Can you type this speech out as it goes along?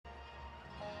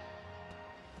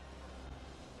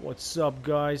What's up,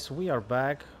 guys? We are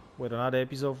back with another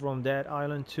episode from Dead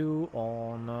Island 2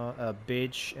 on a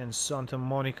beach in Santa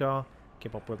Monica.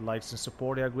 Keep up with likes and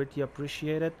support, I greatly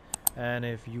appreciate it. And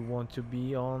if you want to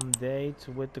be on date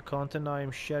with the content I am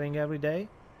sharing every day,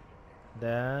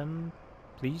 then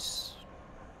please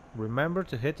remember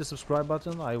to hit the subscribe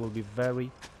button. I will be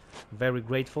very, very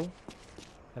grateful.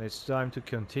 And it's time to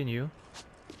continue.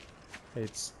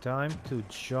 It's time to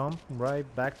jump right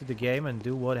back to the game and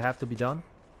do what have to be done.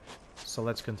 So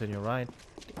let's continue right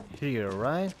here,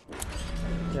 right?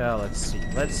 Yeah, let's see.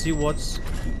 Let's see what's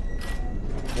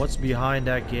behind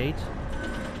that gate.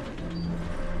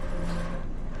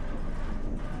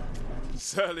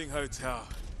 Serling Hotel,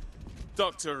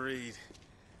 Dr. Reed,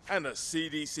 and a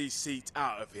CDC seat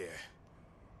out of here.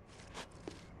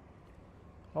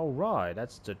 Alright,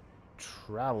 that's the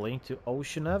traveling to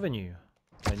Ocean Avenue.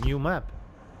 A new map.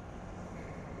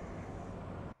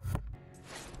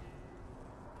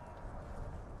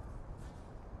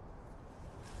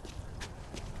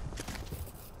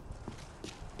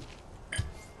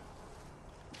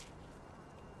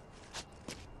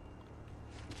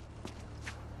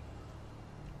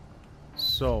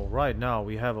 So, right now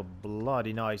we have a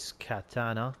bloody nice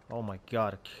katana. Oh my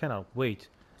god, I cannot wait.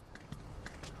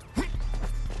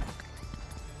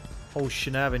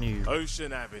 Ocean Avenue.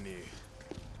 Ocean Avenue.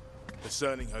 The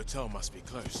Serling Hotel must be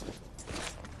closed.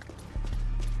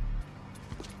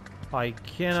 I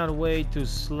cannot wait to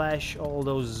slash all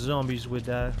those zombies with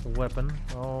that weapon.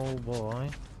 Oh boy.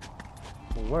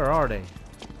 Where are they?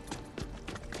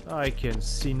 I can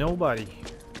see nobody.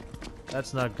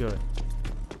 That's not good.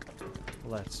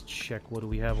 Let's check what do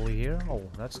we have over here. Oh,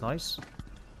 that's nice.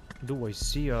 Do I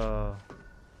see a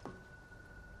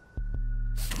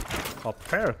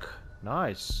perk?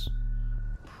 Nice.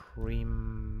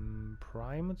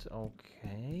 Primed.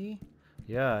 Okay.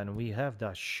 Yeah, and we have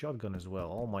that shotgun as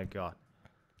well. Oh my god.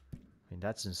 I mean,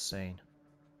 that's insane.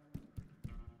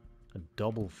 A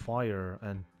double fire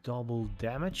and double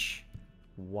damage?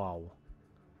 Wow.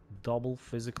 Double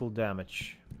physical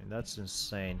damage. I mean, that's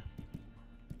insane.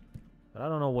 But I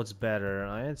don't know what's better.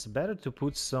 It's better to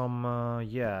put some,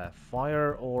 yeah,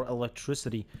 fire or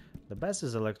electricity. The best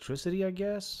is electricity, I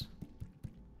guess.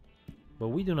 But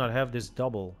we do not have this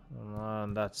double.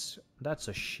 And that's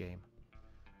a shame.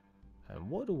 And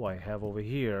what do I have over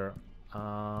here?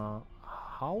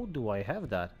 How do I have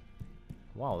that?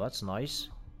 Wow, that's nice.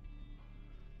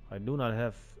 I do not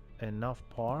have enough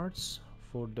parts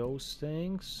for those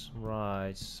things.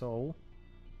 Right, so...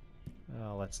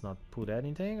 let's not put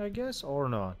anything, I guess, or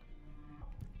not.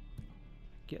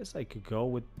 Guess I could go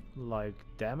with like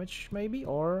damage maybe,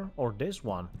 or this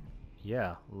one.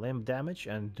 Yeah, limb damage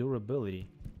and durability.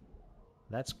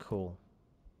 That's cool.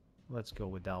 Let's go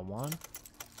with that one.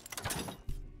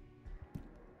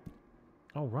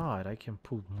 Alright, I can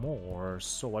put more,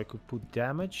 so I could put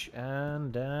damage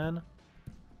and then...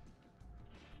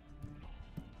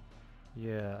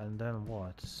 yeah, and then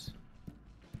what?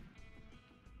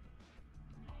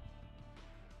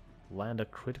 Land a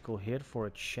critical hit for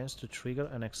a chance to trigger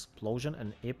an explosion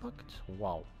and impact?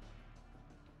 Wow.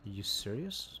 Are you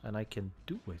serious? And I can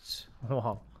do it.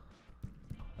 Wow.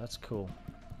 That's cool.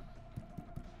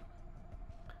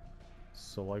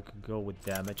 So I could go with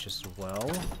damage as well.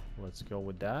 Let's go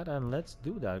with that and let's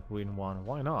do that green one.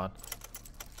 Why not?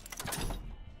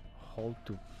 Hold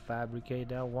to fabricate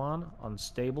that one.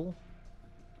 Unstable.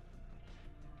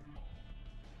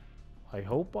 I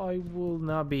hope I will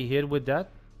not be hit with that.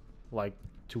 Like,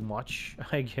 too much,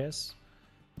 I guess.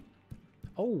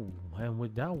 Oh, and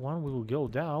with that one we will go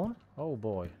down. Oh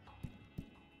boy.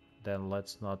 Then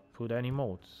let's not put any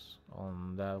modes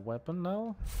on that weapon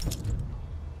now.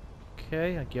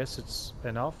 Okay, I guess it's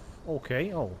enough.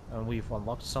 Okay, oh, and we've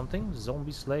unlocked something.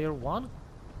 Zombie Slayer 1.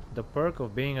 The perk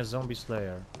of being a zombie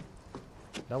slayer.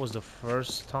 That was the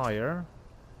first tire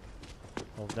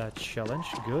of that challenge.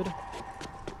 Good.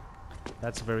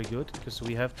 That's very good, because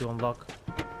we have to unlock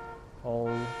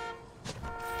all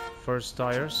first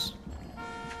tires.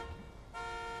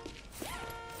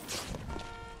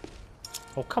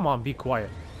 Oh, come on, be quiet.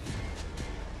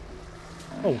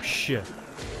 Oh, shit.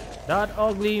 That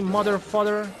ugly mother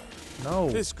fudder. No.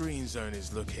 This green zone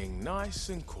is looking nice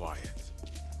and quiet.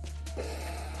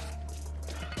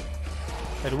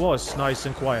 It was nice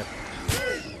and quiet.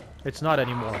 It's not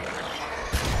anymore.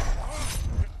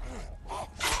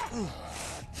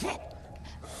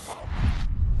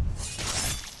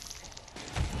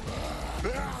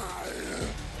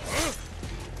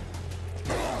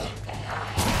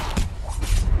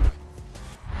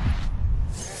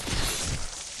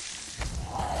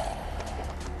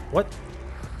 What?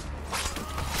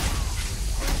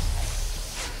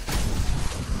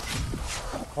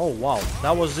 Oh wow,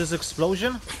 that was this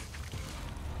explosion?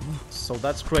 So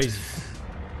that's crazy.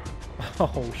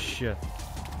 Oh shit.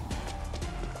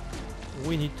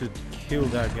 We need to kill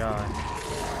that guy.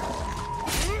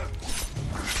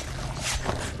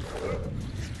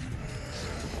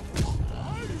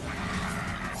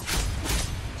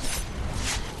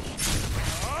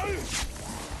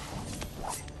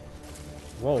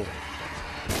 Whoa.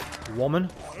 Woman?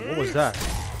 What was that?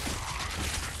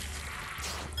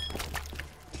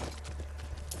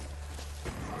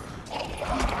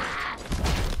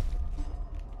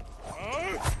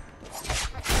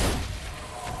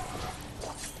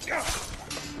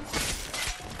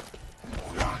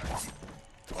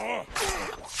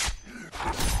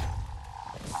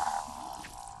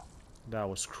 That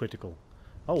was critical.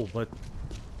 Oh, but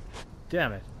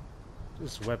damn it.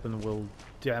 This weapon will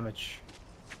damage.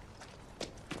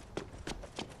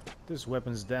 This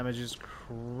weapon's damage is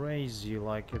crazy,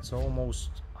 like it's almost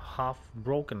half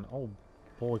broken. Oh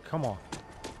boy, come on.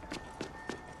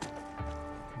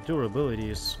 Durability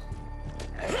is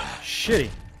shitty.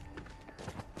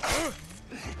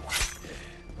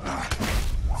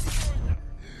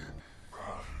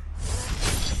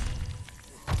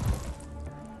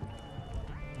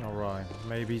 Alright,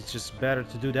 maybe it's just better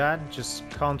to do that, just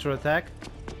counterattack.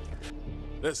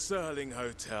 The Serling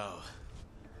Hotel.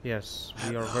 Yes,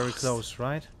 we are very close,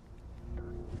 right?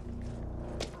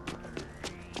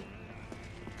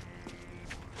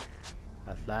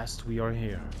 At last we are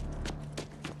here.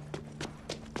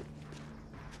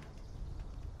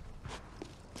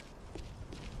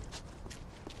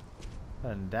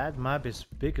 And that map is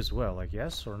big as well, I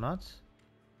guess, or not?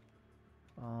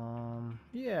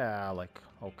 Yeah, like,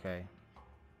 okay.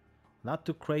 Not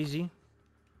too crazy.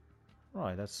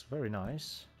 Right, that's very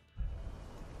nice.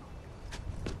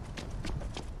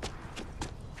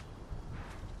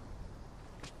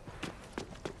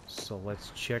 So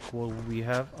let's check what we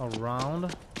have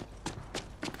around.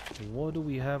 What do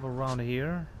we have around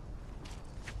here?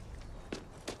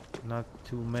 Not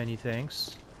too many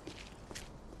things.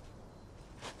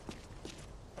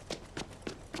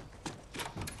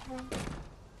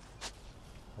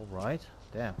 Alright,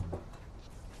 damn.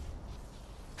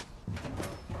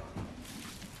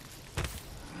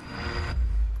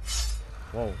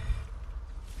 Whoa,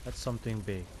 that's something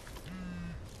big.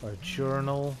 A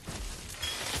journal.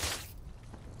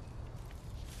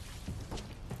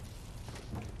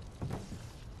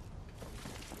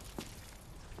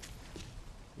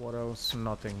 What else?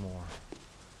 Nothing more.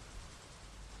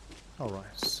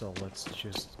 Alright, so let's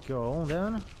just go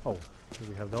then. Oh, do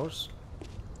we have those?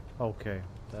 Okay,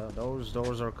 those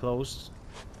doors are closed.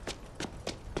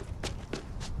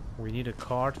 We need a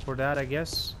card for that, I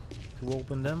guess, to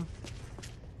open them.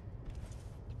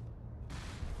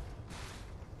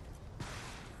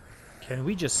 Can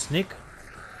we just sneak?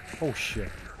 Oh shit.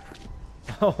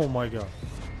 Oh my god.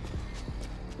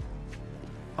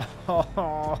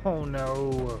 Oh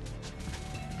no.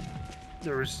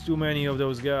 There's too many of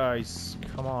those guys.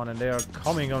 Come on, and they are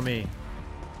coming on me.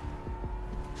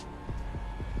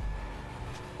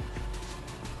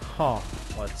 Huh,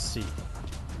 let's see.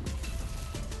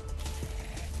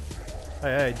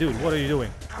 Hey, dude, what are you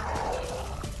doing?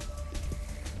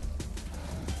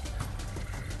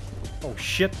 Oh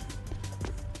shit.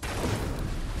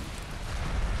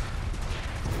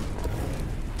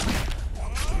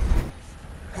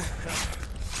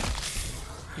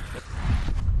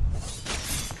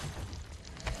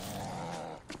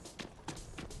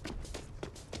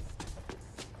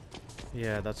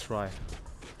 Yeah, that's right.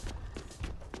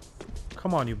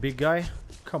 Come on, you big guy.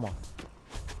 Come on.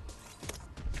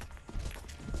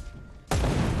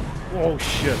 Oh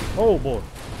shit. Oh boy.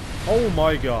 Oh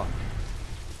my god.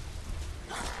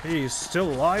 He is still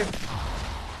alive?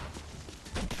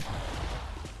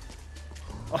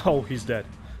 Oh, he's dead.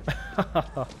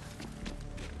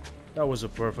 That was a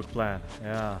perfect plan.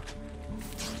 Yeah.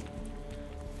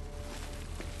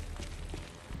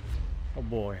 Oh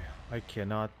boy. I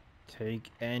cannot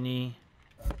take anything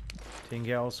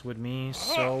else with me,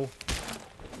 so...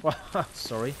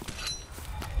 Sorry,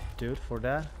 dude, for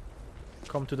that.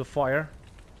 Come to the fire.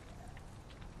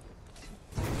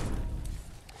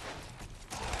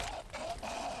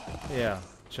 Yeah,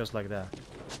 just like that.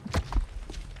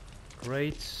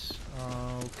 Great.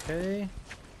 Okay.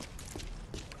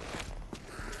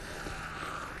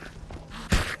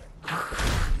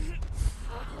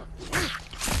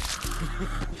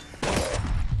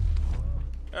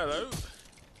 Hello.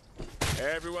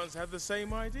 Everyone's had the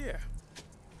same idea.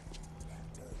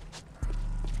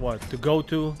 What, to go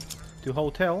to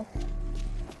hotel?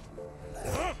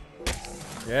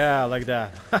 Yeah, like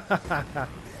that.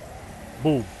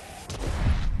 Boom.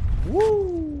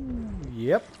 Woo!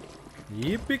 Yep.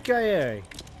 Yippee-ki-yay.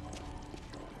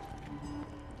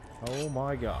 Oh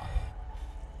my god.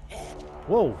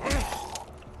 Whoa!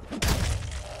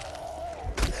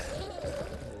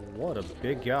 What a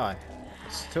big guy.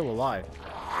 Still alive.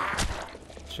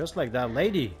 Just like that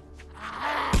lady.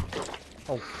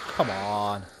 Oh, come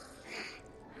on.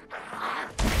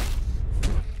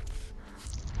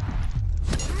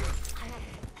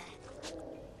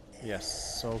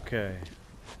 Yes, okay.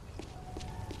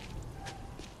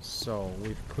 So,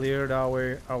 we've cleared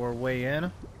our way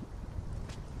in.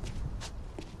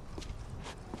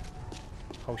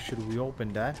 How should we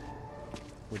open that?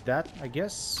 With that, I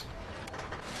guess?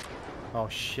 Oh,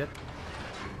 shit.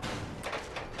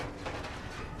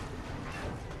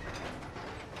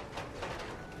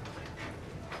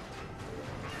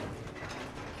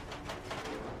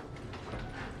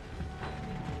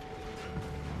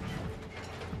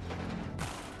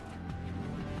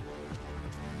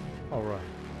 Alright.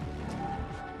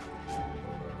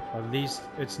 At least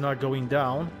it's not going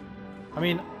down. I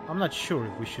mean, I'm not sure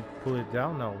if we should pull it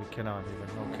down. No, we cannot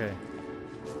even. Okay.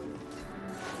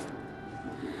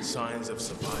 Signs of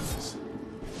survivors.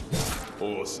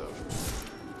 Awesome.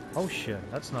 Oh shit,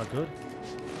 that's not good.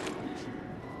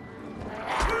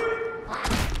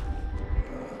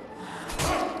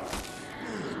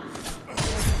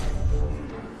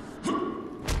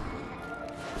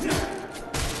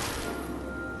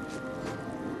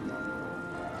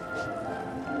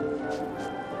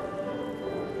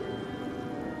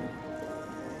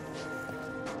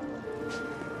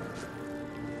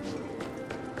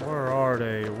 Where are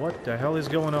they? What the hell is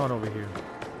going on over here?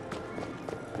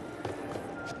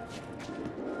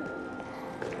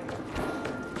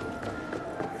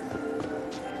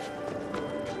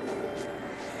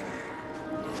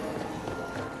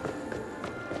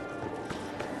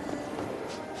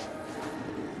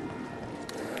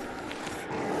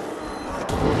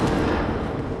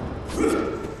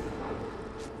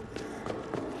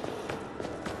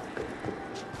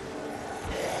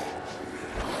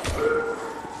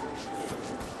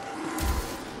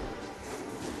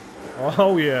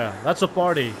 Oh yeah, that's a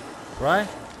party, right?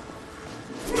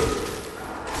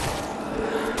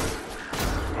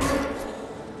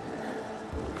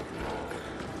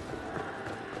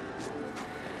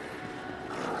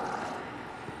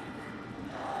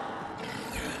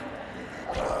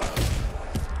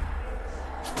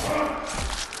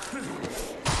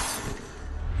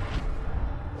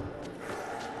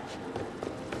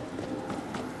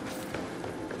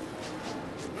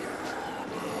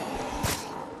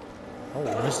 Oh,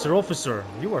 Mr. Officer,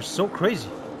 you are so crazy.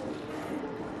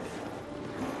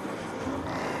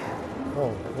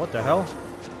 Oh, what the hell?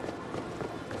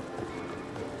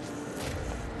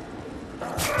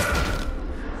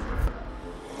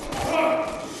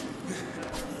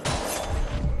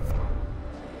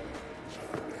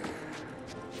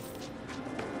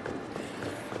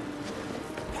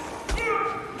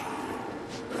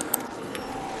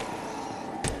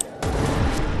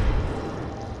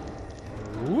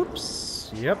 Whoops.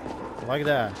 Yep, like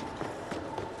that.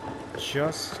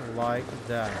 Just like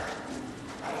that.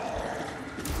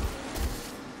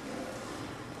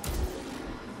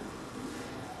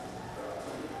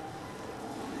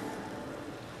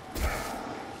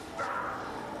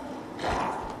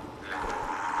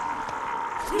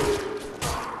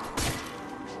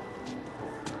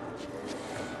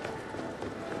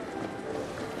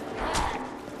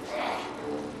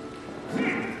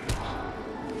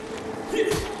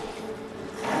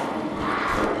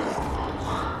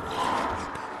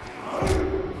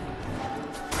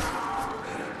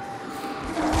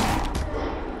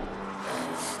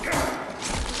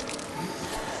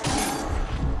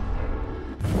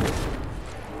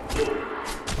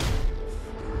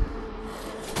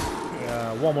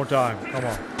 One more time, come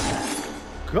on.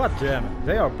 God damn it,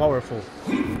 they are powerful.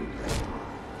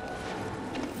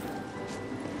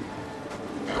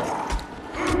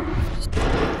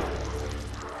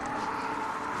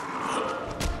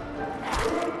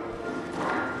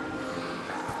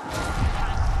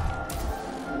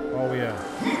 Oh yeah.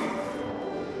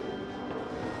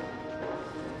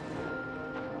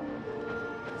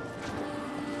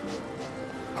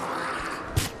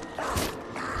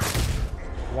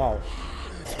 Wow.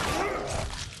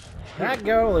 That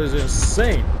girl is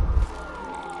insane.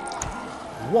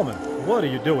 Woman, what are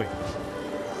you doing?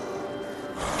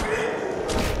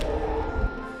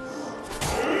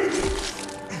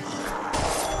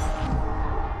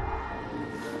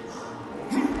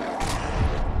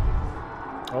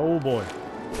 Oh boy.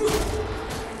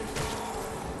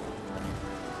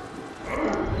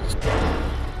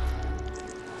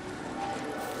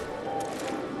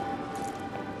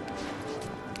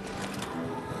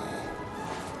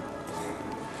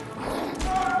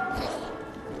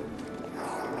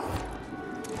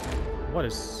 What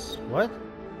is... what?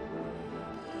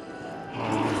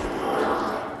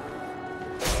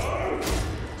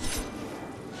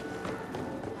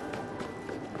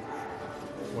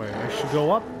 Wait, I should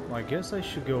go up? I guess I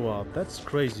should go up. That's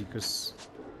crazy, because...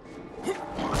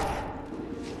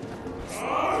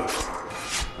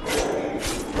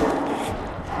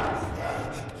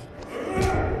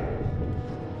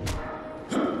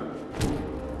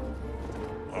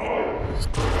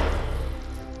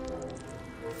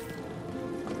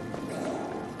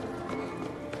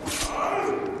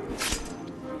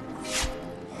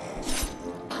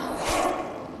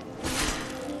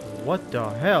 What the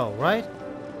hell, right?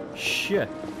 Shit.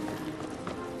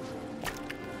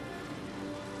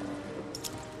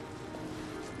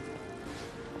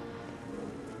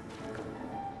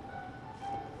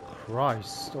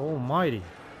 Christ almighty.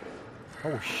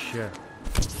 Oh shit.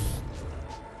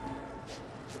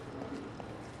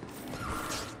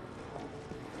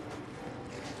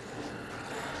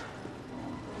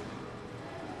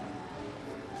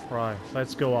 Right,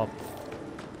 let's go up.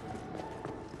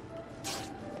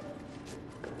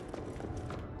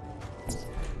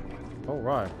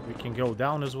 Alright, we can go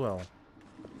down as well.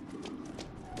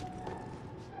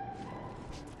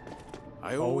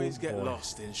 I always get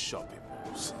lost in shopping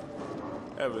malls.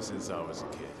 Ever since I was a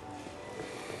kid.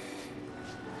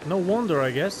 No wonder,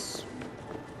 I guess.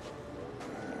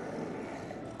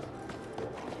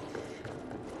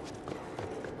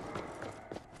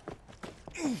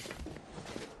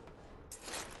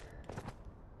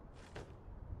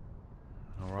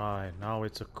 Alright, now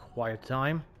it's a quiet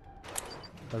time.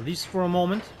 At least for a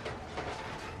moment.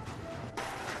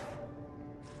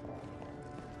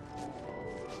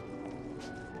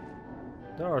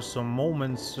 There are some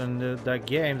moments in that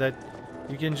game that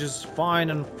you can just fight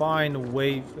and fight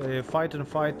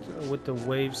with the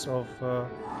waves of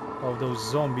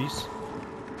those zombies,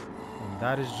 and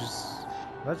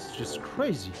that's just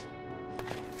crazy.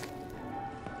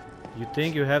 You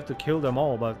think you have to kill them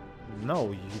all, but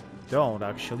no, you don't.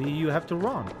 Actually, you have to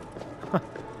run.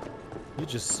 You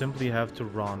just simply have to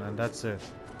run, and that's it.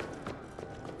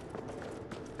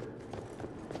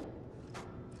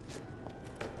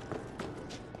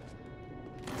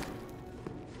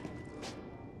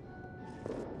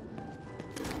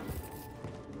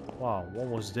 Wow, what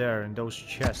was there in those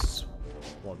chests?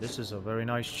 Well, this is a very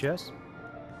nice chest.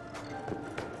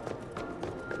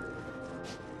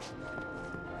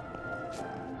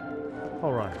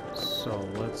 Alright, so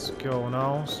let's go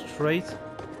now straight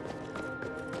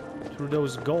through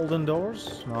those golden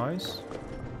doors. Nice.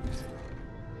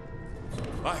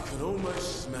 I can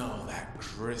almost smell that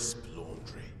crisp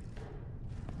laundry.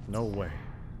 No way.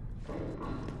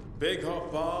 Big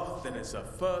hot bath, then it's a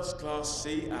first-class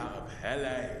seat out of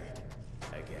LA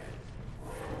again.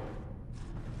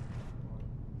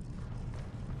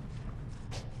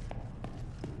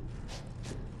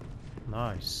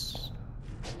 Nice.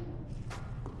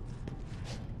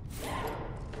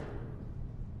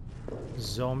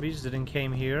 Zombies didn't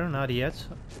came here, not yet.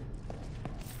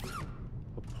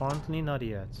 Apparently not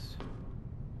yet.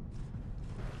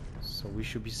 So we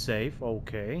should be safe.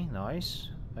 Okay, nice.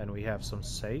 And we have some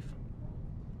safe.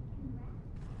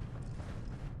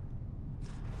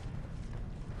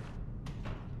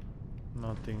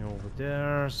 Nothing over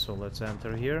there, so let's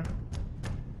enter here.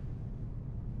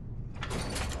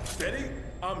 Steady,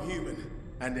 I'm human,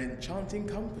 and enchanting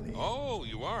company. Oh,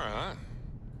 you are, huh?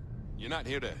 You're not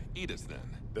here to eat us, then?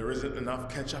 There isn't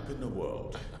enough ketchup in the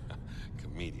world.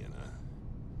 Comedian, huh?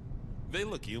 They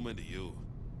look human to you.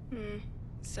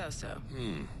 So.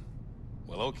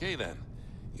 Well, okay, then.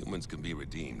 Humans can be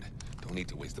redeemed. Don't need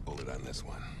to waste a bullet on this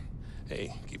one.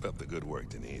 Hey, keep up the good work,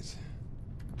 Denise.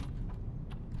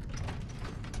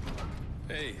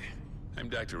 Hey, I'm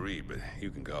Dr. Reed, but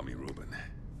you can call me Ruben.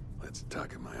 Let's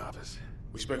talk in my office.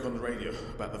 We spoke on the radio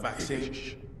about the vaccine.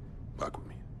 Shh. Walk with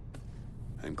me.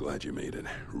 I'm glad you made it.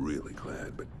 Really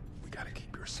glad, but we gotta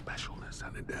keep your specialness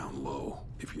on the down low.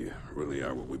 If you really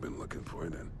are what we've been looking for,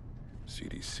 then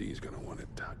CDC's gonna want to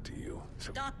talk to you.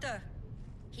 So... Doctor,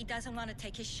 he doesn't want to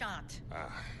take his shot.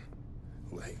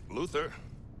 Well, hey, Luther.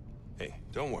 Hey,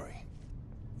 don't worry.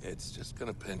 It's just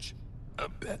gonna pinch a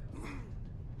bit.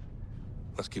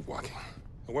 Let's keep walking.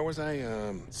 Where was I?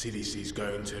 CDC's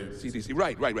going to... CDC,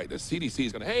 right. The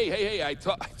CDC's gonna... Hey, I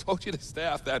told you to stay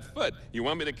off that foot. You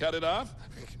want me to cut it off?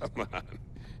 Come on.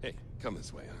 Hey, come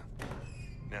this way, huh?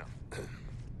 Now.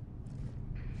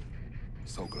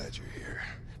 So glad you're here.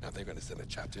 Now they're gonna send a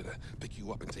chapter to pick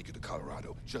you up and take you to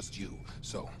Colorado. Just you.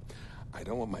 So, I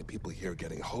don't want my people here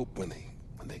getting hope when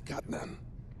they got none.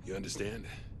 You understand?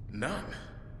 None?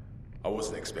 I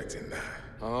wasn't expecting that.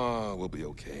 Oh, we'll be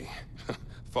okay.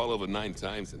 Fall over 9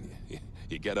 times and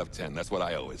you get up 10. That's what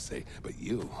I always say. But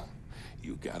you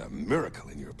got a miracle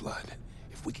in your blood.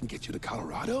 If we can get you to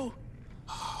Colorado,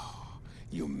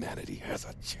 humanity has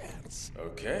a chance.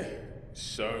 Okay,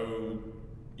 so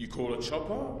you call a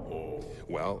chopper, or?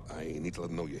 Well, I need to let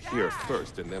them know you're here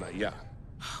first, and then yeah.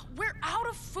 We're out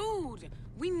of food.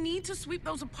 We need to sweep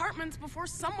those apartments before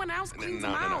someone else cleans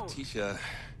them No, out. Tisha,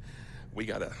 we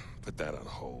gotta put that on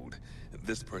hold.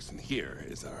 This person here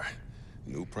is our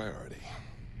new priority.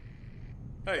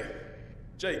 Hey,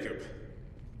 Jacob.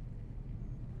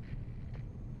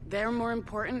 They're more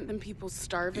important than people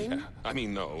starving? Yeah,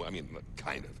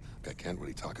 kind of. I can't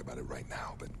really talk about it right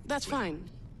now, but... That's fine.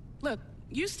 Look,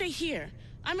 you stay here.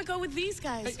 I'm gonna go with these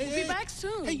guys. We'll be back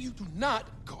soon. Hey, you do not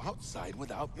go outside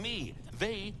without me.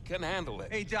 They can handle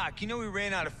it. Hey, Doc, you know we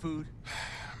ran out of food.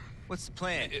 What's the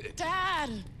plan?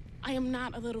 Dad! I am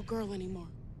not a little girl anymore.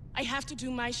 I have to do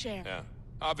my share. Yeah,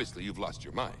 obviously you've lost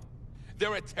your mind.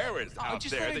 There are terrorists out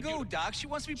Just there let her that go, Doc. She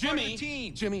wants to be part of the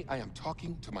team. Jimmy, I am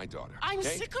talking to my daughter. I'm okay?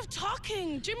 sick of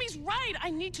talking. Jimmy's right.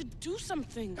 I need to do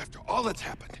something. After all that's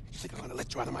happened, you think I'm gonna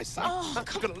let you out of my sight? Oh, Huh?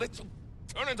 I'm gonna let you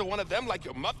turn into one of them like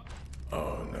your mother?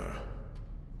 Oh, no.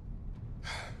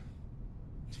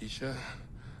 Tisha,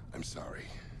 I'm sorry,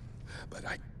 but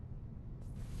I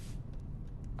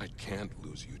can't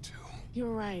lose you two.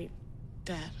 You're right,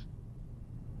 Dad.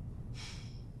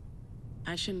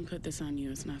 I shouldn't put this on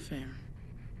you. It's not fair.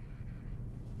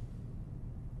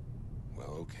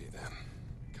 Well, okay then.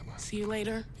 Come on. See you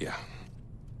later. Yeah.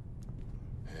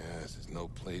 This is no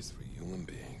place for human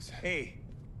beings. Hey,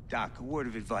 Doc, a word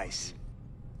of advice.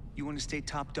 You want to stay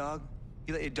top dog?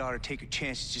 You let your daughter take her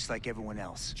chances just like everyone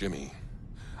else. Jimmy,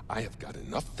 I have got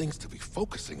enough things to be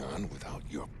focusing on without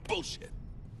your bullshit.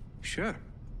 Sure.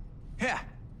 Yeah.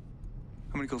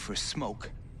 I'm gonna go for a smoke.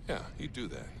 Yeah, you do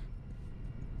that.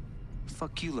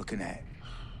 Fuck you looking at?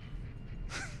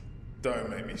 Don't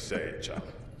make me say it, chum.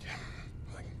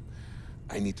 Like,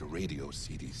 I need to radio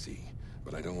CDC,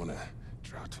 but I don't want to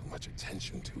draw too much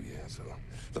attention to you, so...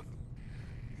 Look,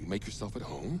 you make yourself at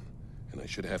home, and I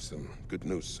should have some good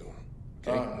news soon,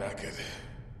 okay? I'm knackered.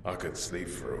 I could sleep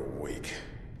for a week.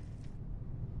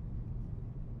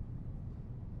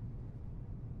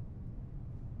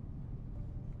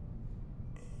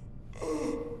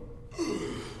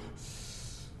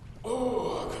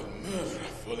 Oh, I could murder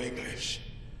a full English.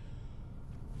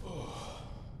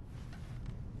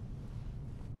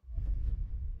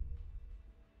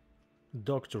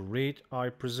 Dr. Reed, I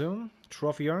presume.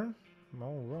 Trophy urn.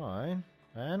 Alright.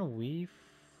 And we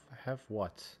have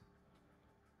what?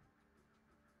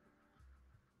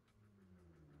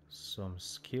 Some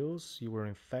skills. You were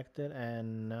infected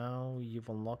and now you've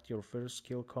unlocked your first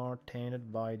skill card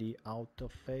tainted by the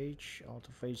autophage.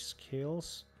 Autophage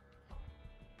skills.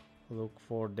 Look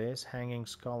for this hanging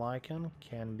skull icon.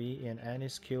 Can be in any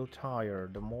skill tier.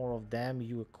 The more of them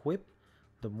you equip,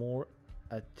 the more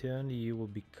attuned you will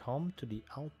become to the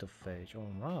autophage.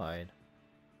 Alright.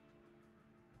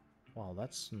 Wow,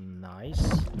 that's nice.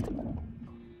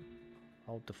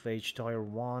 Autophage tier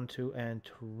 1, 2, and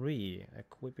 3.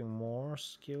 Equipping more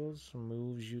skills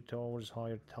moves you towards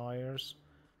higher tiers.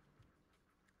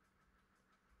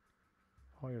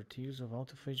 Higher tiers of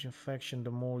autophage infection.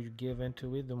 The more you give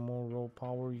into it, the more raw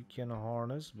power you can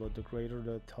harness, but the greater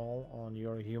the toll on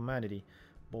your humanity.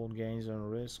 Both gains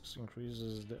and risks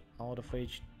increases the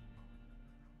autophage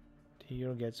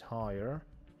tier gets higher.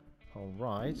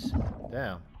 Alright.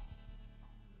 Damn.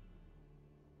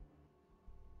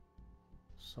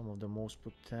 Some of the most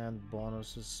potent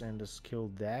bonuses in the skill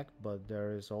deck, but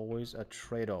there is always a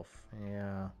trade-off.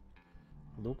 Yeah.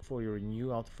 Look for your new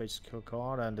autophage skill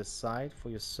card and decide for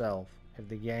yourself if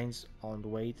the gains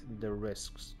outweigh the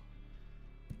risks.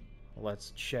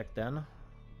 Let's check then.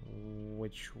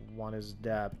 Which one is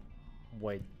that?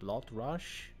 Wait, Blood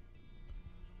Rush?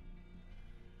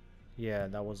 Yeah,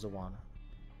 that was the one.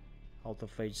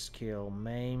 Autophage skill.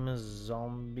 Maim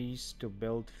zombies to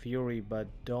build fury, but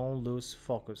don't lose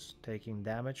focus. Taking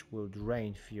damage will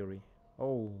drain fury.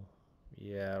 Oh,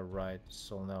 yeah, right.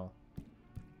 So no.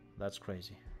 That's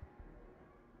crazy.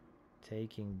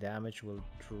 Taking damage will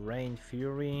drain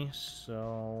fury,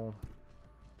 so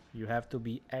you have to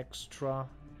be extra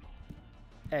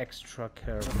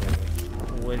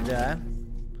careful with that.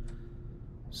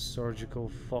 Surgical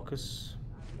focus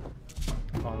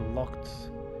unlocked.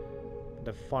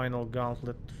 The final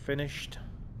gauntlet finished.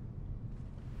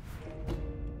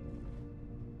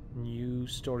 New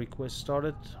story quest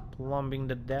started. Plumbing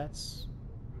the depths.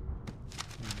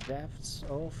 Depths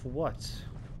of what?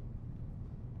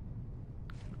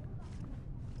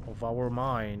 Of our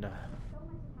mind.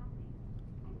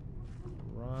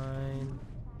 Right.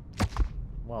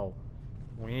 Wow.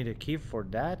 We need a key for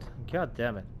that? God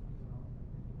damn it.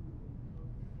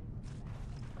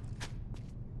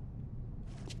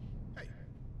 Hey,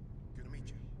 good to meet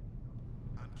you.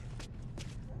 I'm Ken.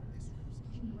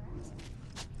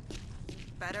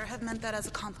 Better have meant that as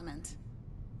a compliment.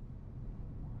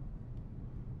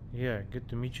 Yeah, good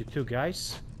to meet you too,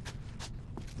 guys.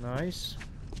 Nice.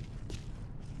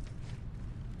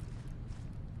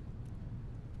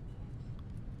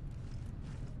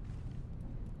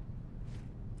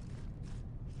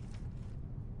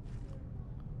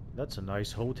 That's a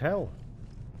nice hotel.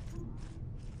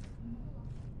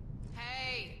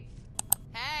 Hey!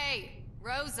 Hey!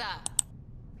 Rosa!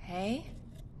 Hey?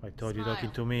 I thought you Smile.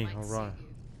 talking to me. Might Alright. suit you.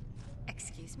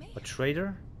 Excuse me? A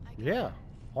trader? Yeah.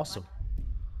 Awesome.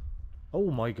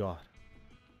 Oh my god.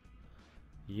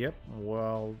 Yep,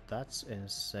 well, that's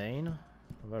insane.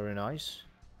 Very nice.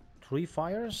 3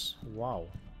 fires? Wow.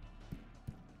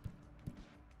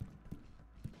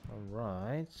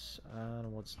 Alright,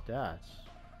 and what's that?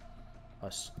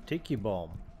 A sticky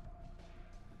bomb.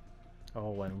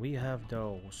 Oh, and we have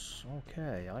those.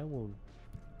 Okay, I will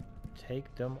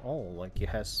take them all, I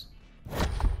guess.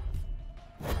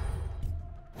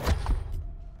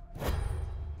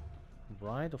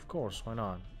 Right, of course, why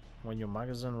not? When your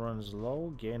magazine runs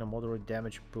low, gain a moderate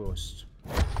damage boost.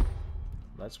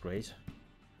 That's great.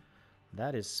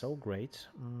 That is so great.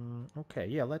 Okay,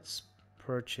 yeah, let's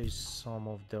purchase some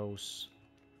of those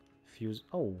fuse.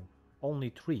 Oh,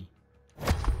 only 3.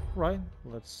 Right,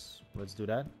 let's do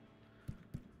that.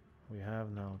 We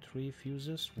have now 3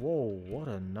 fuses. Whoa, what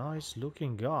a nice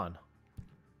looking gun.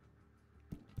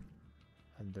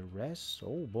 And the rest,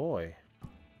 oh boy.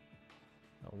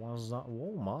 That one's not.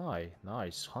 Oh my,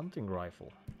 nice hunting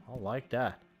rifle. I like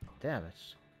that. Damn it.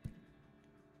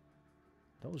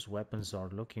 Those weapons are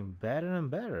looking better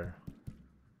and better.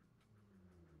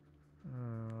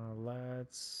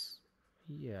 Let's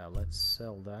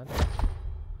sell that.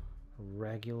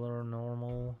 Regular,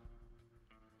 normal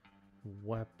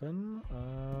weapon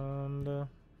and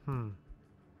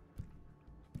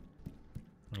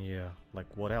yeah, like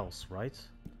what else, right?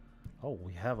 Oh,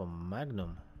 we have a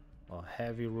magnum. A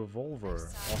heavy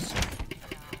revolver. Awesome.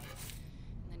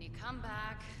 And then you come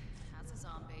back as a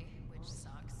zombie, which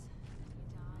sucks.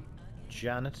 You die again.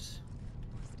 Janet.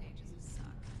 More stages of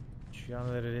suck.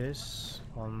 Janet it is.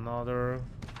 Another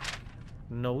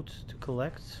note to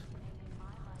collect.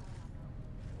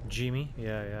 Jimmy.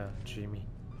 Yeah, Jimmy.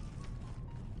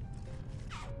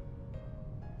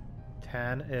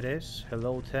 Tan it is.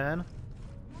 Hello, Tan.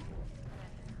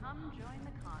 Come join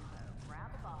the convo.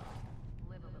 Grab a bottle.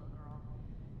 Live a little, girl.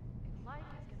 If life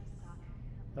is gonna suck.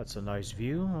 That's a nice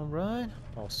view. Alright.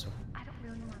 Awesome. I don't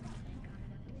really want to think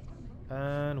on it.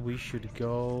 And we should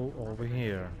go over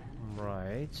here.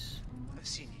 Right. I've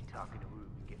seen you talking to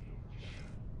Ruben.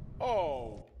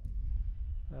 Oh,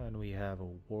 And we have a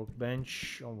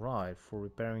workbench. Alright, for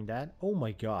repairing that. Oh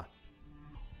my god.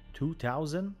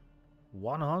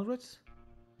 2,100?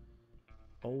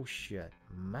 Oh shit.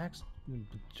 Max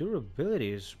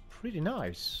durability is pretty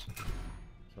nice.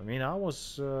 I mean, I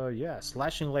was, yeah,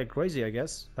 slashing like crazy, I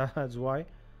guess. That's why.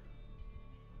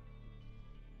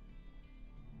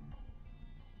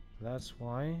 That's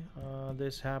why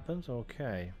this happened.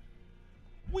 Okay.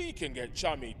 we can get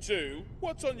chummy too.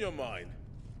 What's on your mind?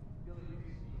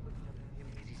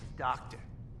 He's a doctor,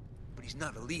 but he's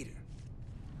not a leader.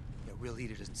 A real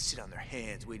leader doesn't sit on their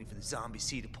hands waiting for the zombie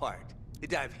sea to part. They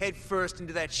dive headfirst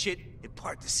into that shit and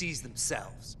part the seas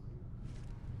themselves.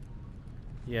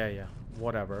 Yeah,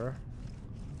 whatever.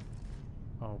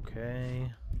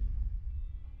 Okay.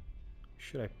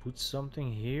 Should I put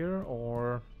something here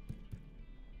or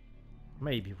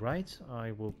maybe, right?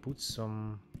 I will put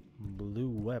some blue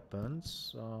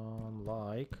weapons,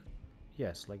 like,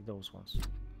 yes, like those ones.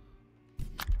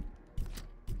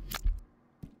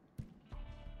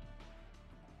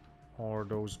 Or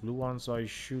those blue ones I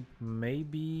should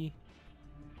maybe...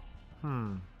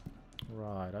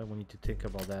 Right, I will need to think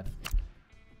about that.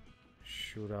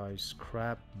 Should I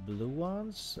scrap blue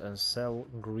ones and sell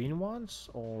green ones,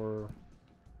 or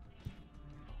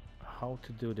how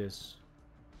to do this?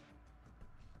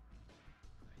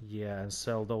 Yeah, and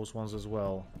sell those ones as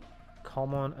well.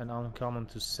 Common and uncommon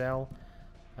to sell,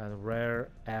 and rare,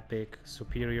 epic,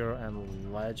 superior,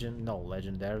 and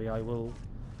legendary. I will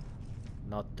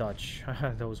not touch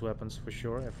those weapons for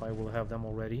sure if I will have them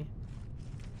already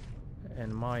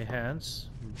in my hands,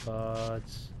 but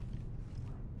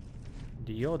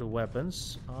the other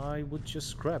weapons I would just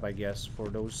scrap, I guess, for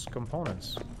those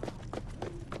components.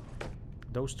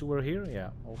 Those two are here? Yeah,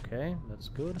 okay, that's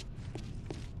good.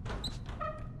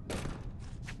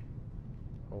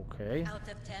 Okay. Out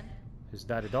of 10. Is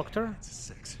that a doctor? It's a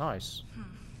 6. Nice.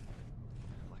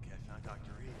 Lucky I found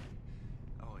Dr. Reed.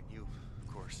 Oh, and you,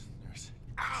 of course, nurse.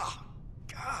 Ah,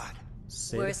 God.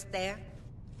 Sid. Worst there?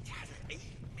 Yeah, 8,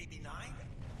 maybe 9.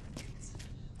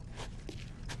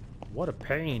 What a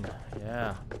pain.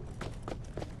 Yeah.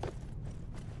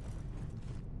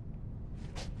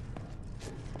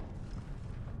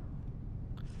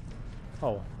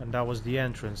 Oh, and that was the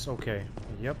entrance. Okay.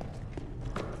 Yep.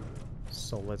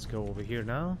 So let's go over here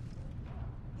now.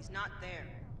 He's not there.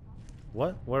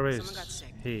 What? Where is Someone got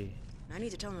sick. he? I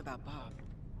need to tell him about Bob.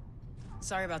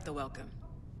 Sorry about the welcome.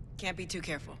 Can't be too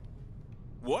careful.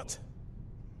 What?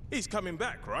 He's coming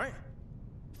back, right?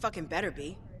 Fucking better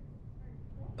be.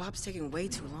 Bob's taking way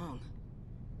too long.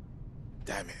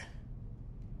 Damn it.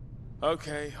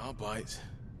 Okay, I'll bite.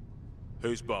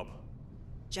 Who's Bob?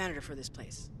 Janitor for this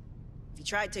place. If you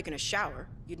tried taking a shower,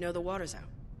 you'd know the water's out.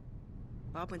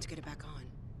 Bob went to get it back on.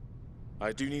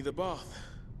 I do need a bath.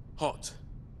 Hot.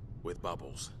 With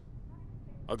bubbles.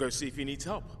 I'll go see if he needs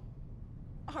help.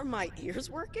 Are my ears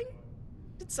working?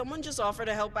 Did someone just offer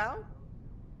to help out?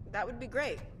 That would be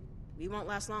great. We won't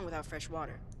last long without fresh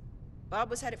water. Bob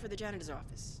was headed for the janitor's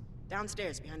office.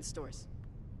 Downstairs, behind the stores.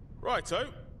 Righto.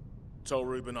 Tell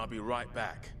Ruben I'll be right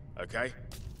back, okay?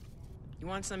 You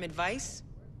want some advice?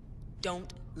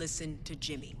 Don't listen to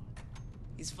Jimmy.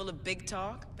 He's full of big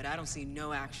talk, but I don't see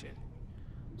no action.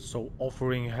 So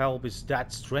offering help is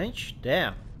that strange?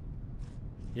 Damn.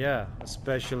 Yeah,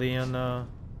 especially in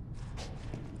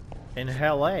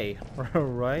LA,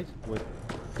 right? With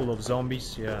full of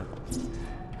zombies, yeah.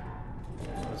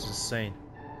 That's insane.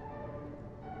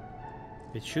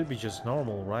 It should be just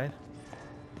normal, right?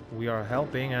 We are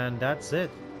helping and that's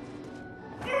it.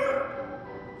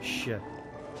 Shit.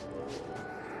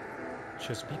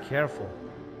 Just be careful.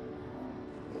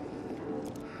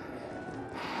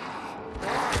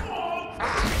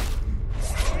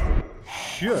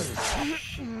 Shit.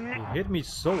 He hit me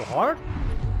so hard?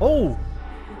 Oh!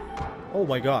 Oh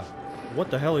my god. What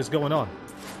the hell is going on?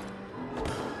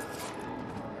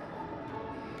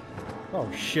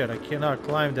 Oh shit, I cannot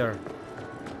climb there.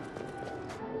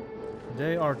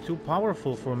 They are too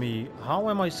powerful for me. How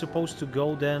am I supposed to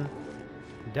go then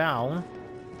down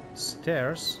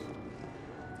stairs?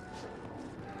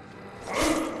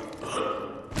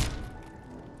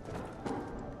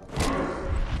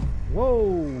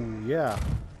 Whoa, yeah.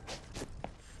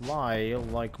 Fly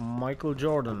like Michael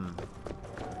Jordan.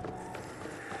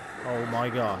 Oh my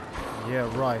god. Yeah,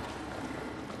 right.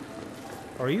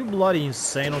 Are you bloody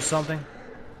insane or something?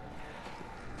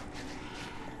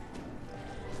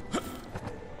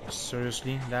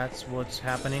 Seriously, that's what's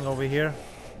happening over here?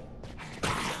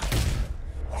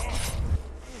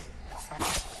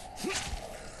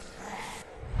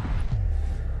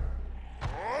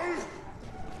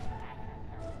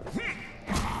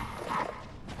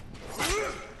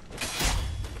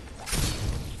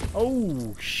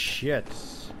 Oh shit.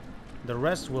 The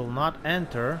rest will not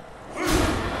enter.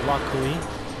 Luckily.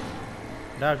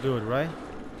 That good, right?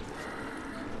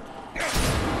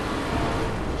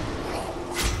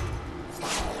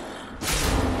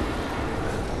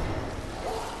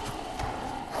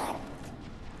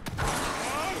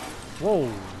 Whoa.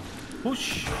 Who's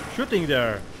shooting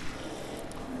there?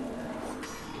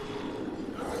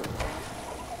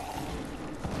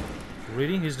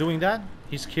 Really? He's doing that?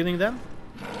 He's killing them?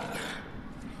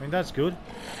 I mean, that's good.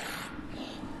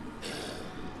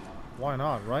 Why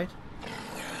not, right?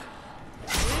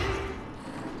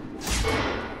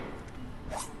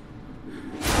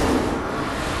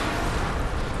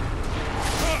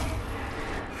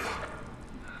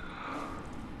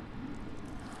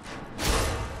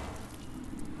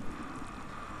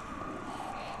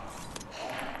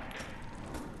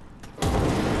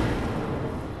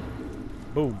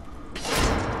 Boom.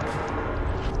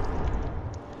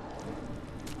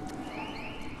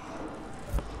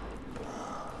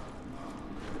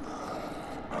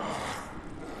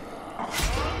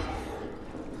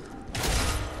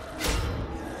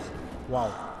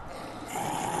 Wow.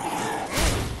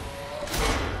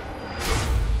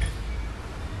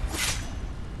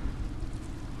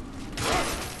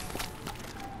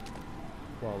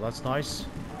 Well, that's nice.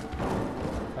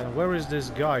 And where is this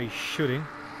guy shooting?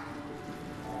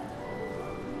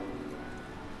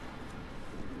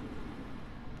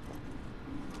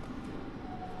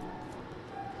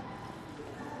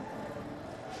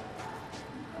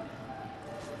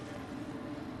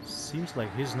 Seems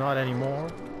like he's not anymore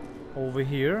over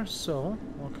here, so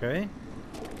okay.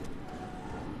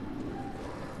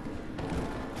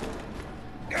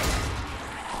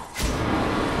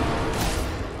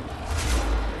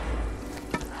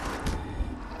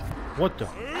 What the?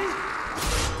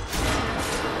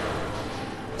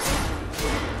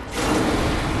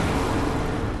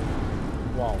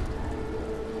 Wow.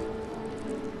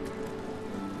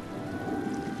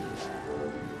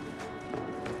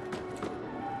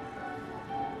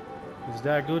 Is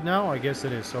that good now? I guess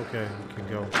it is. Okay, we can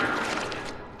go.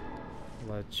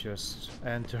 Let's just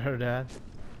enter that.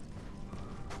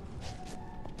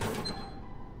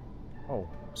 Oh,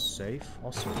 safe.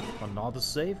 Awesome. Another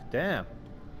safe? Damn.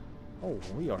 Oh,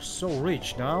 we are so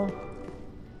rich now.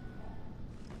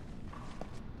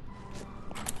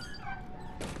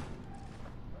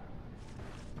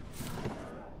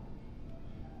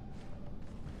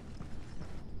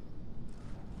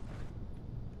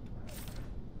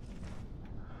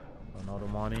 Another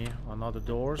money, another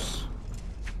doors.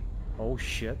 Oh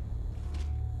shit.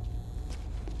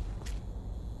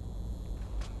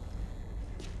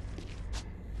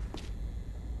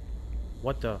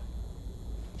 What the?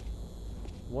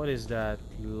 What is that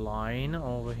line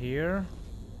over here?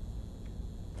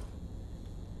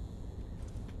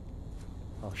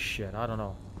 Oh shit, I don't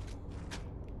know.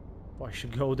 If I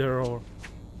should go there or...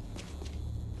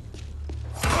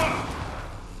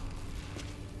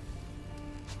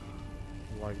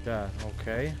 Like that,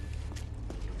 okay.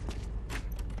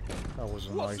 That was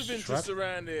a Lots nice of interest trap.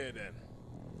 around here then.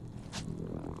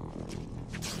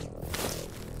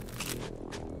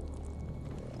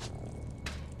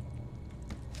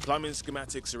 Plumbing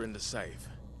schematics are in the safe.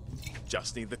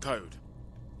 Just need the code.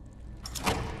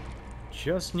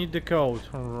 Just need the code,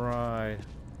 right.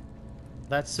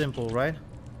 That's simple, right?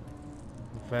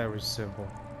 Very simple.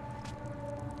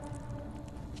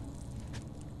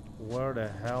 Where the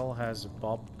hell has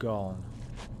Bob gone?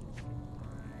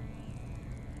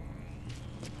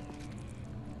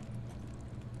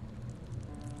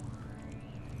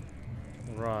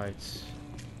 Right.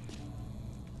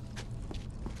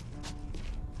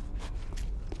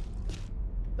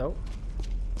 Oh.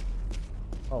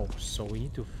 Oh, so we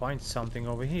need to find something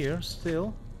over here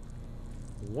still.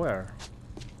 Where?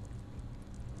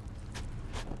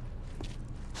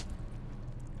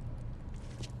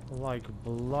 Like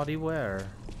bloody where?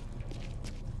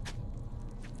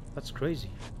 That's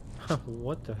crazy.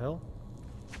 What the hell?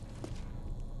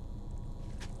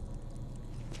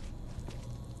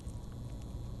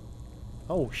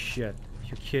 Oh shit,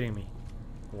 you're kidding me.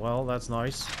 Well, that's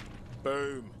nice.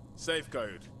 Boom. Safe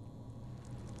code.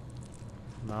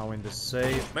 Now in the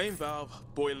safe. Main valve,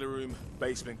 boiler room,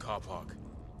 basement car park.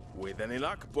 With any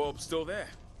luck, Bob's still there.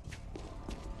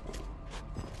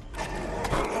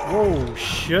 Whoa,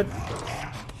 shit.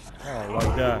 Oh, I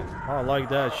like that. I like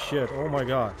that shit. Oh my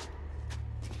god.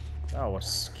 That was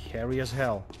scary as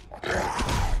hell.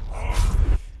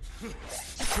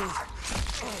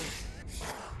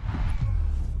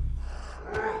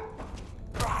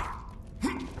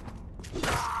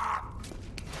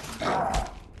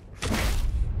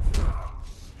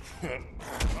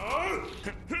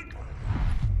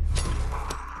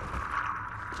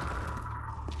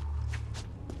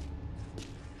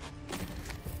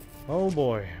 Oh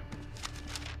boy.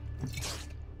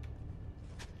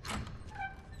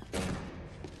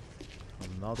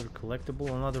 Another collectible,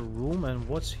 another room, and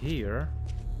what's here?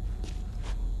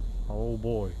 Oh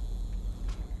boy.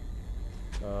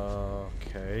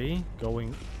 Okay,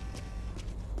 going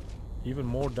even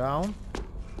more down.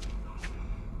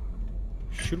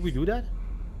 Should we do that?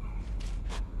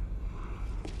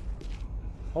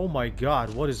 Oh my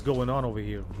god, what is going on over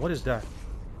here? What is that?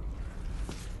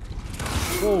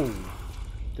 Whoa,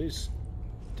 this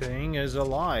thing is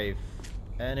alive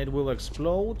and it will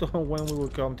explode when we will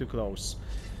come too close.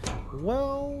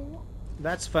 Well,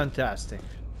 that's fantastic.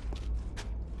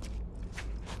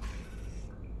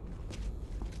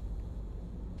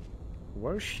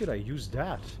 Where should I use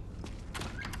that?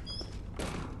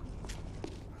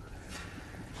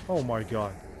 Oh my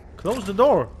god. Close the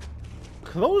door!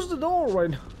 Close the door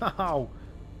right now!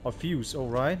 A fuse,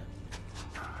 alright.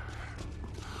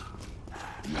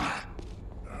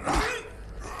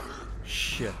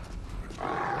 Shit.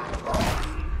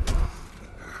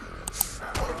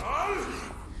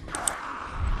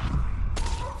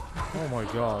 Oh my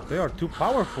god, they are too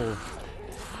powerful.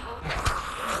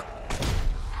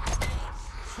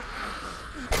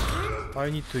 I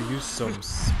need to use some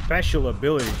special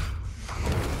ability.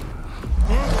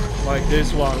 Like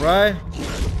this one, right?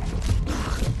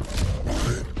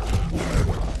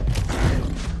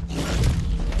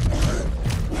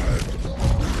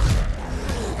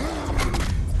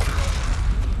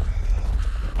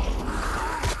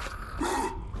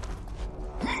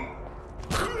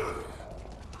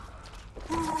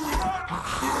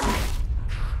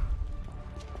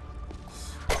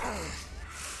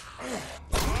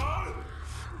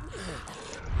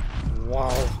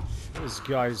 This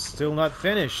guy is still not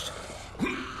finished. I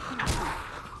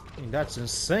mean, that's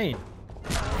insane.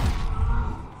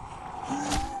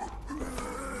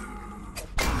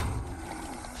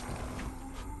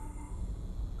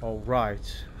 All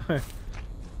right.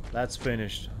 That's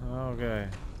finished. Okay.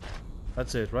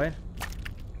 That's it, right?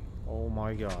 Oh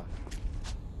my god.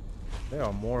 They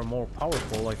are more and more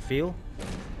powerful, I feel.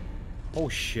 Oh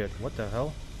shit, what the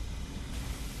hell?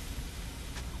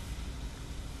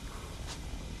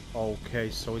 Okay,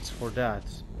 so it's for that.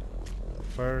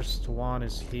 First one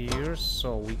is here,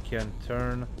 so we can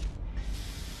turn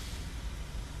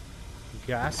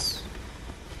gas.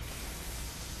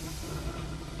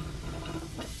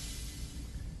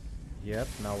 Yep,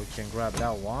 now we can grab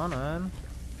that one and...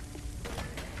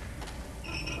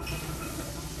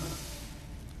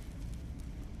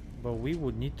 But we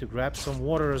would need to grab some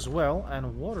water as well,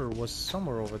 and water was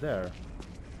somewhere over there.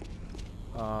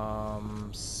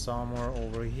 Somewhere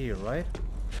over here, right?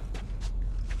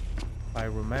 I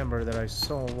remember that I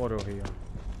saw water here.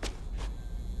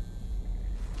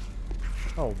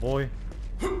 Oh boy.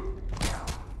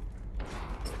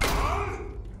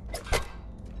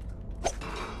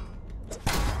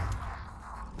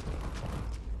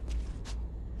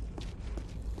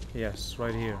 Yes,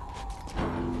 right here.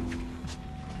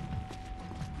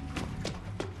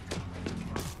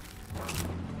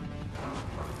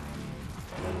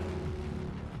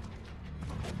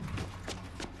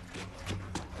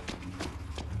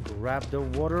 Grab the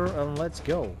water and let's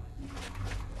go.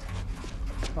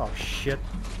 Oh shit.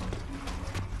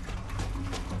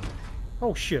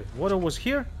 Oh shit, water was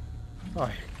here? Oh,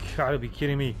 you gotta be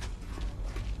kidding me.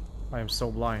 I am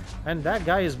so blind. And that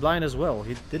guy is blind as well.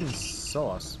 He didn't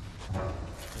saw us.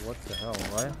 What the hell,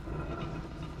 right?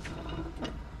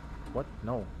 What?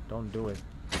 No, don't do it.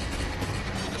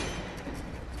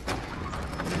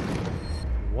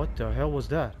 What the hell was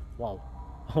that? Wow.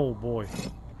 Oh boy.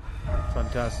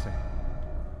 Fantastic.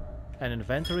 And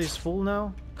inventory is full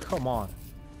now? Come on.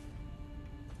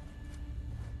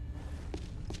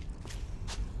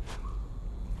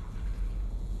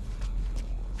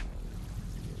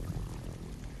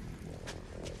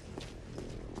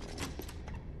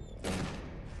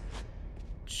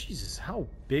 Jesus, how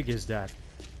big is that?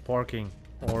 Parking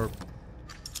or...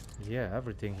 yeah,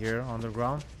 everything here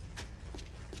underground.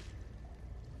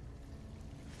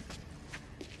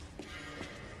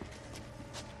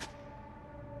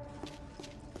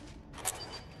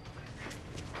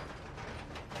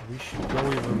 We should go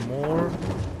even more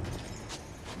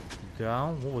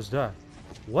down. What was that?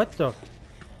 What the?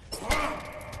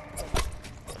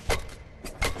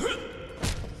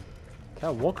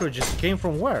 That walker just came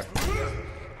from where?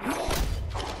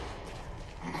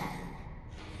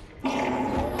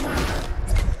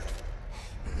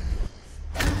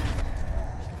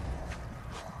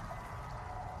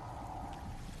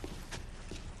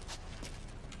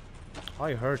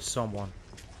 I heard someone.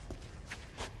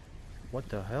 What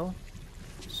the hell?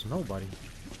 It's nobody.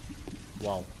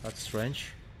 Wow, that's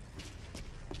strange.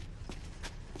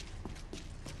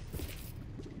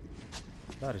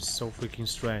 That is so freaking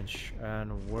strange.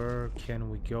 And where can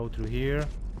we go through here?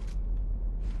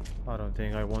 I don't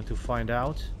think I want to find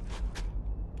out.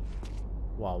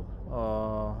 Wow.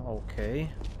 Okay.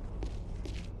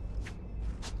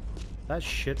 That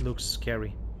shit looks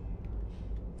scary.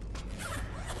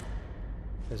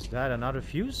 Is that another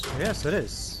fuse? Yes, it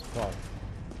is. Wow.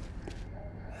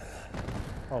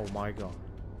 Oh my god.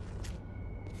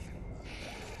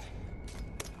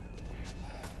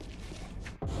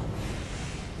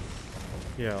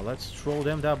 Yeah, let's throw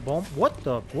them that bomb. What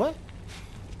the? What?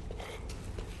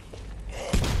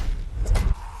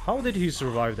 How did he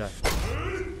survive that?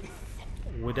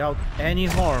 Without any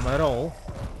harm at all.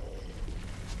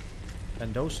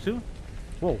 And those two?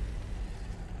 Whoa.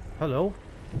 Hello?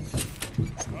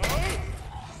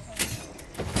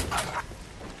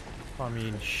 I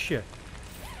mean, shit.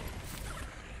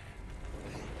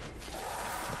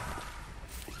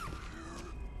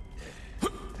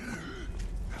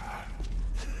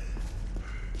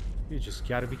 You just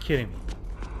gotta be kidding me.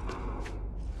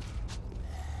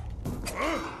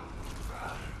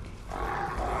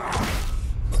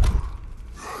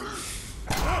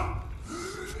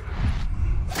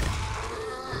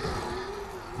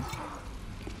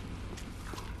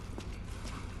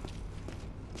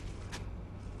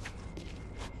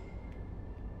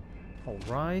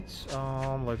 Alright,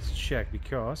 let's check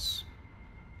because...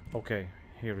 okay,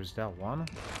 here is that one.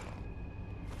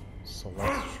 So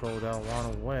let's throw that one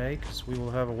away, because we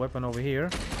will have a weapon over here.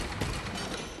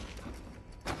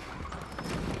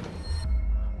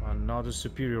 Another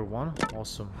superior one.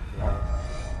 Awesome. Wow.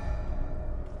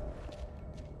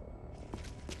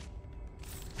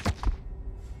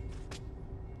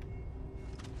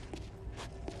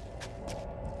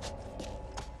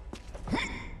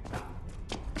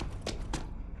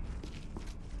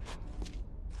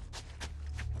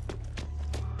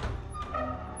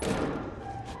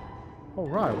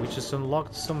 Alright, we just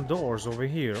unlocked some doors over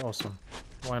here. Awesome.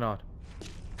 Why not?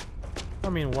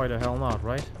 I mean, why the hell not,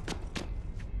 right?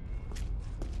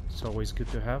 It's always good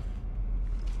to have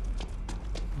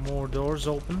more doors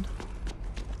opened.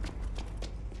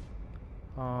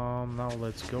 Now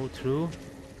let's go through.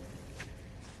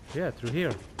 Yeah, through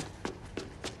here.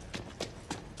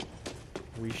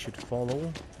 We should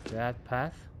follow that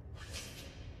path.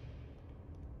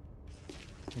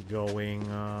 Going,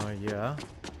 yeah.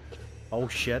 Oh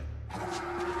shit.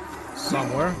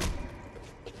 Somewhere.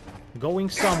 Going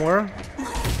somewhere.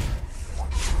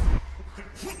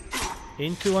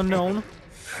 Into unknown.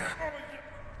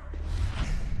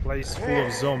 Place full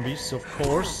of zombies, of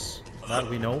course. That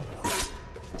we know.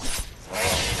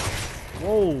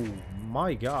 Whoa,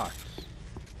 my god.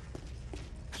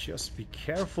 Just be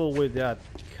careful with that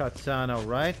katana,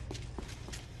 right?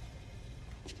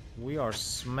 We are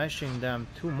smashing them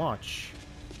too much.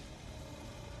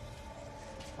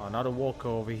 Another walker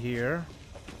over here.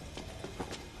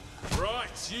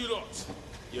 Right, you lot.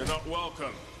 You're not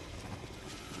welcome.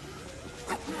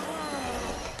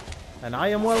 And I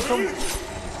am welcome.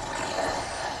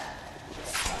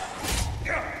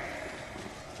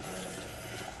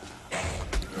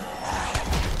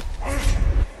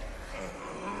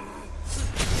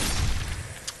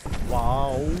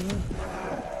 Wow.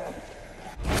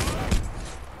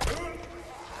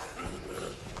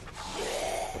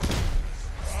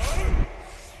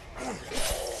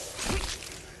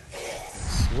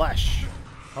 Slash.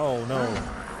 Oh no.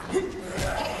 He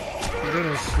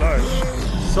didn't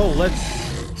slash. So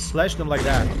let's slash them like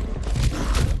that.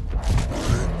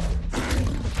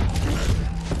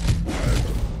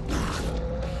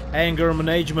 Anger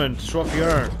management, trophy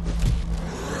earned.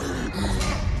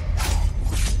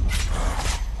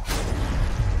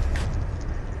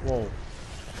 Whoa.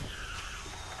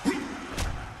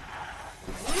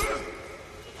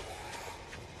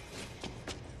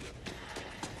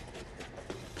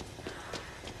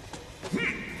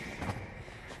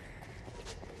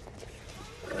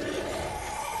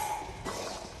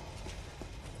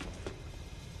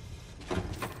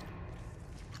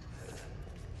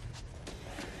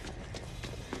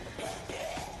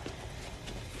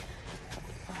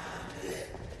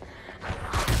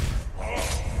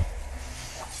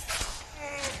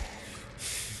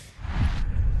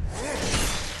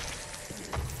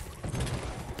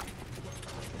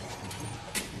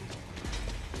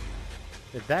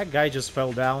 That guy just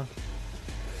fell down.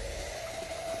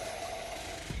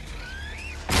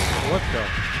 What the?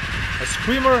 A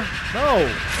screamer?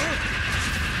 No!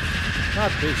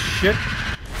 Not this shit.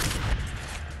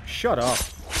 Shut up.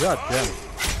 God damn it.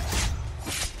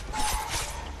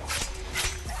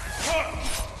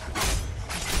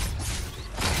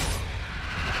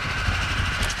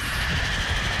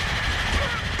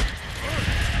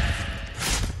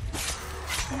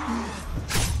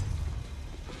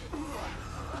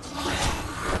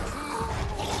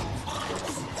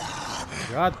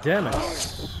 God damn it.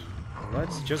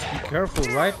 Let's just be careful,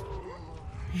 right?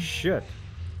 Shit.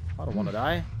 I don't want to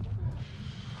die.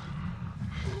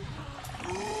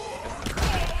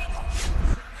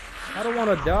 I don't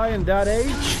want to die in that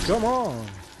age. Come on.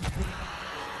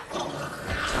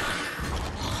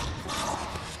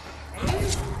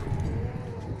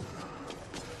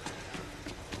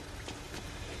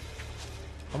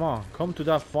 Come on, come to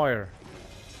that fire.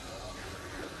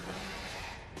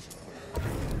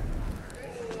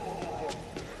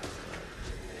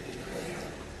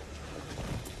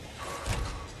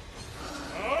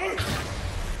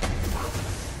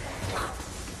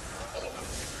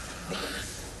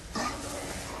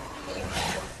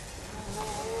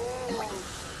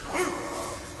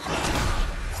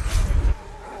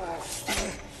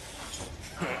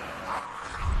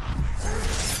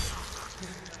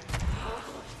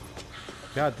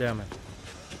 God damn it.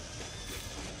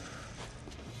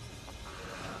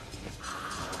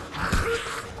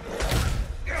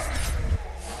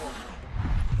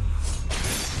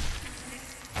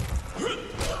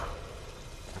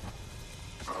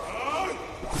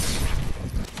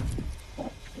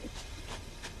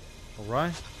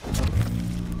 Alright.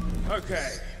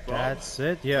 Okay, Bob. That's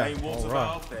it, yeah. Main water Alright.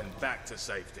 valve, then back to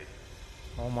safety.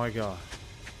 Oh my god.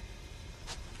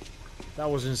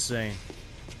 That was insane.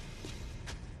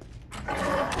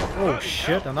 Oh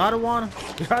shit, another one?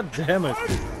 God damn it.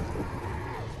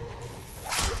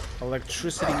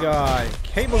 Electricity guy.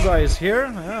 Cable guy is here?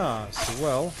 Yeah,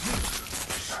 swell.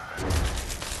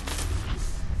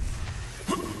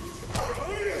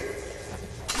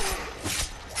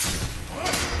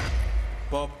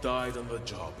 Bob died on the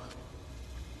job.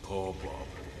 Poor Bob.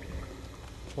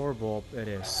 Poor Bob, it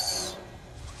is.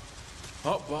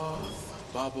 Hot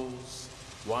bath, bubbles,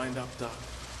 wind-up duck,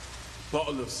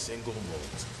 bottle of single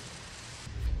malt.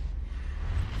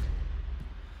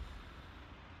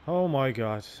 Oh my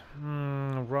god.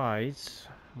 Right.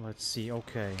 Let's see.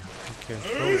 Okay. We can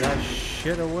throw that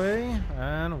shit away.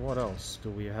 And what else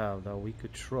do we have that we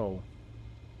could throw?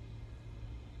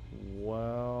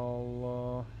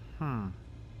 Well, I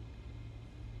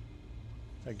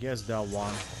guess that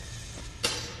one.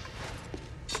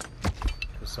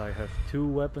 Because I have 2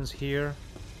 weapons here.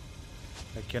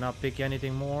 I cannot pick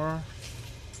anything more.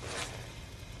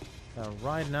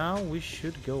 Right now we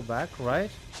should go back,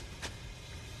 right?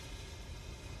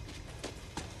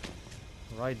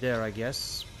 Right there, I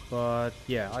guess. But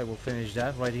yeah, I will finish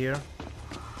that right here.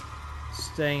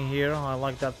 Staying here, I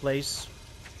like that place.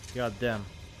 God damn.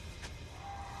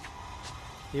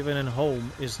 Even in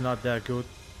home is not that good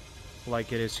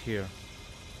like it is here.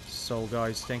 So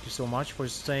guys, thank you so much for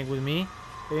staying with me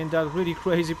in that really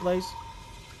crazy place.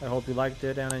 I hope you liked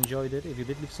it and enjoyed it. If you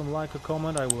did, leave some like or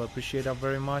comment, I will appreciate that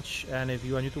very much. And if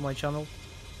you are new to my channel,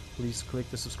 please click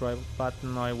the subscribe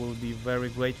button. I will be very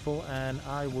grateful, and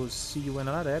I will see you in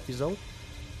another episode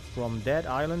from Dead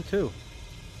Island 2.